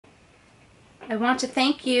I want to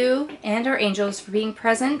thank you and our angels for being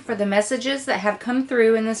present for the messages that have come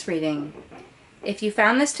through in this reading. If you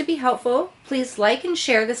found this to be helpful, please like and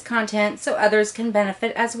share this content so others can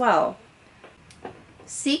benefit as well.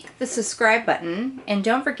 Seek the subscribe button and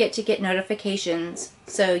don't forget to get notifications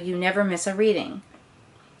so you never miss a reading.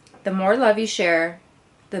 The more love you share,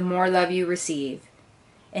 the more love you receive.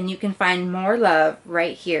 And you can find more love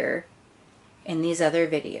right here in these other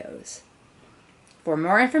videos. For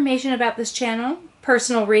more information about this channel,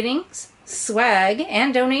 personal readings, swag,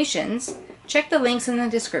 and donations, check the links in the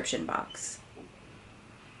description box.